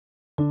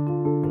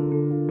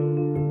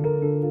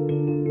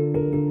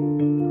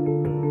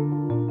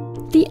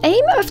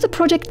aim of the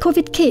Projekt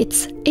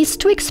COVID-Kids is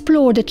to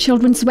explore the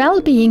children's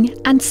well-being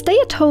and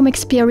stay-at-home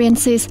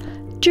experiences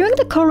during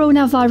the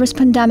coronavirus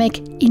pandemic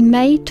in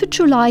May to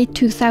July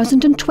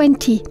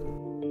 2020.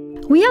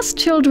 We asked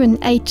children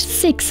aged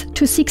 6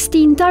 to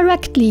 16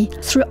 directly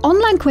through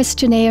online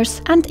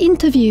questionnaires and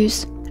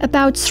interviews.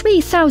 About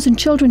 3,000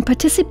 children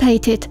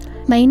participated,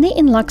 mainly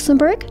in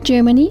Luxembourg,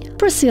 Germany,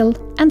 Brazil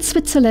and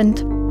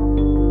Switzerland.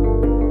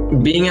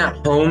 Being at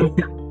home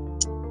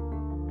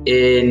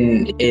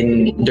during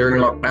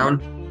lockdown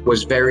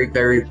was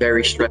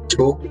very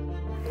stressful.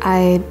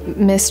 I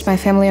missed my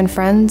family and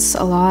friends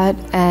a lot,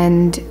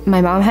 and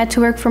my mom had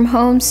to work from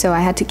home, so I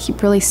had to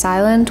keep really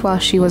silent while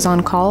she was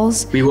on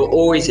calls. We were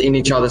always in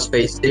each other's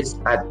faces.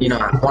 At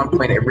one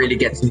point it really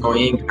gets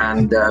annoying,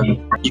 and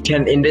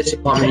in this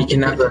apartment you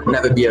can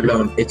never be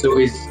alone. It's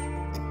always,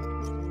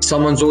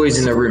 someone's always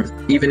in the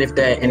room, even if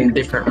they're in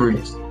different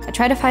rooms. I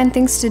tried to find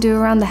things to do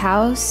around the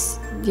house,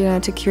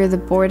 to cure the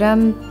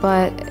boredom,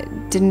 but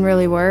it didn't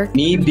really work.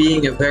 Me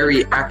being a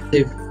very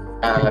active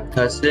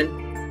person,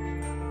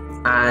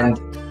 and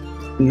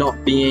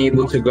not being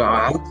able to go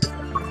out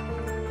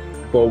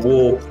for a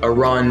walk, a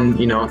run,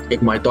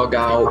 take my dog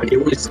out.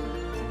 It was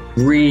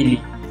really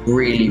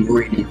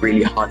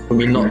hard for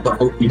me not to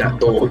open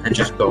that door and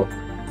just go.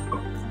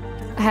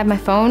 I had my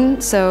phone,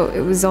 so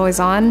it was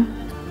always on.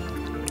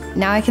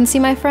 Now I can see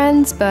my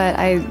friends, but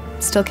I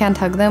still can't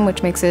hug them,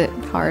 which makes it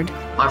hard.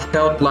 I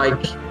felt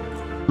like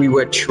we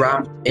were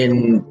trapped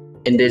in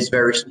this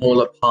very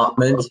small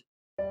apartment.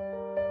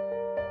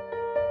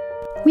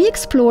 We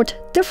explored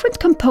different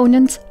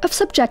components of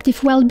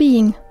subjective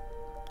well-being,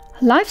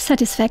 life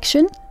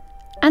satisfaction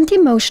and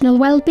emotional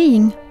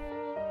well-being.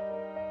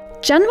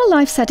 General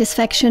life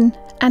satisfaction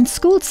and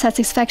school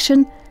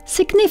satisfaction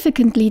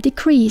significantly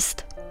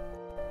decreased.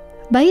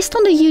 Based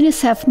on the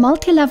UNICEF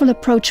multi-level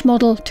approach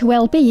model to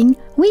well-being,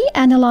 we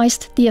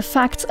analyzed the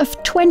effects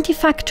of 20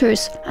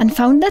 factors and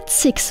found that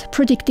 6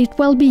 predicted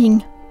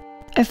well-being.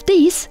 Of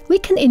these, we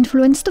can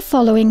influence the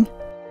following: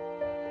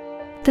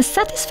 the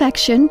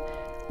satisfaction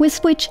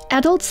with which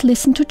adults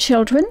listen to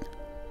children,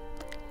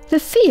 the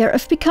fear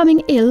of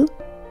becoming ill,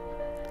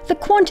 the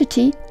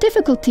quantity,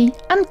 difficulty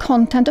and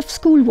content of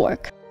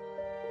schoolwork.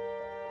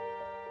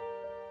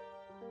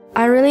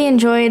 I really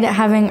enjoyed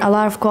having a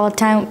lot of quality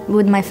time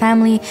with my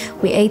family.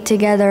 We ate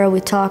together,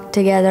 we talked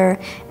together,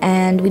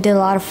 and we did a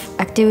lot of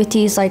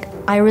activities. Like,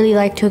 I really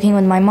liked cooking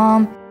with my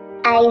mom.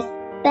 I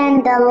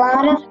spend a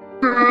lot of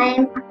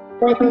time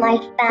with my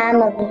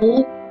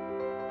family.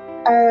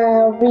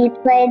 We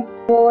played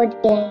board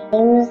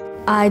games.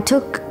 I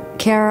took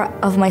care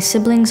of my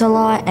siblings a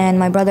lot, and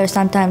my brother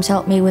sometimes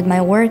helped me with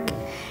my work.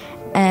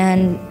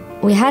 And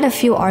we had a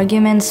few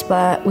arguments,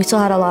 but we still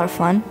had a lot of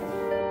fun.